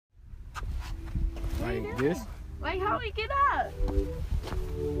Like this? Like how we get up?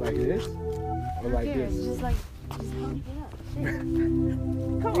 Like this? Or like Here, this? just how we get up. Shit.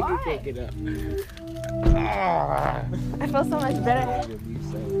 Come You on. can't get up. I feel so much better.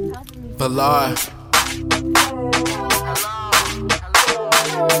 Valar.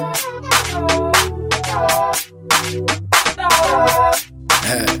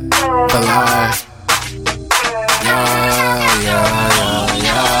 Valar.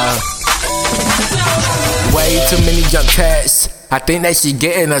 Yeah. Way too many jump tests. I think that she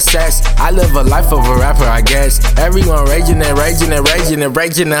getting obsessed. I live a life of a rapper, I guess. Everyone raging and raging.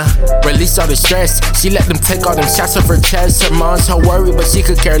 Release all the stress. She let them take all them shots off her chest. Her mom's so worried, but she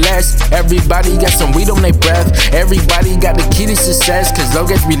could care less. Everybody got some weed on their breath. Everybody got the key to success. Cause long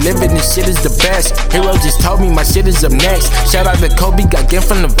as we living, this shit is the best. Hero just told me my shit is up next. Shout out to Kobe, got game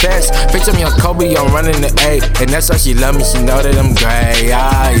from the best. Bitch, I'm young Kobe, I'm running the A. And that's why she love me, she know that I'm great.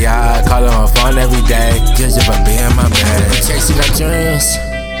 Yeah, call her on phone every day. Just if I be in my bed. Chasing our dreams,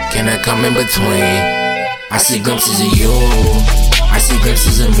 can I come in between? I see glimpses of you, I see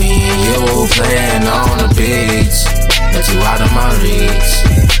glimpses of me and you playing on the beach. But you out of my reach,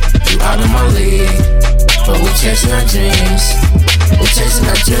 you out of my league. But we chasing our dreams, we chasing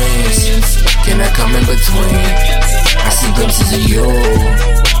our dreams. Can I come in between? I see glimpses of you,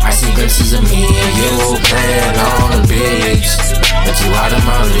 I see glimpses of me and you playing on the beach. But you out of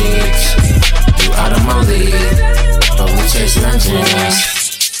my reach, you out of my league. But we chasing our dreams,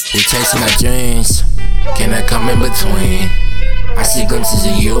 we chasing our dreams. Can I come in between? I see glimpses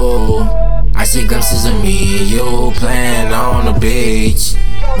of you, I see glimpses of me and you playing on the beach.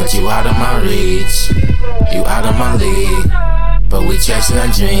 But you out of my reach, you out of my league. But we chasing our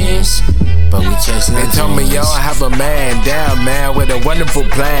dreams, but we chasing our dreams. They told me yo, I have a man, damn man, with a wonderful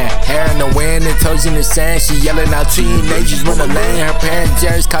plan. Hair in the wind and toes in the sand. She yelling out teenagers run the lane. Her parents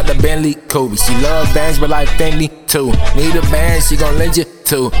Jerry's caught the Bentley Kobe. She love bands but like Fendi too. Need a band, she gon' lend you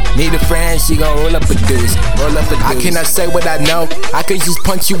too. Need a friend, she gon' roll up a deuce. I cannot say what I know, I could just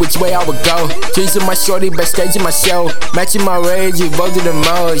punch you which way I would go. Chasing my shorty, backstage in my show. Matching my rage, you both to the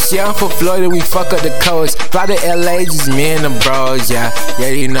most. Yeah, I'm from Florida, we fuck up the coast. Fly to LA, just me and the bros, yeah.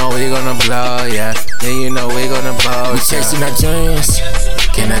 Yeah, you know we gonna blow, yeah. Yeah, you know we gonna blow. We chasing our dreams,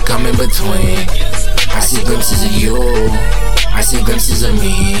 can I come in between? I see glimpses of you, I see glimpses of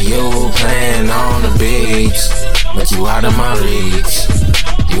me and you playing on the beach. But you out of my reach,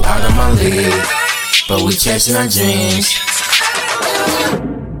 you out of my league. But we chasing our dreams.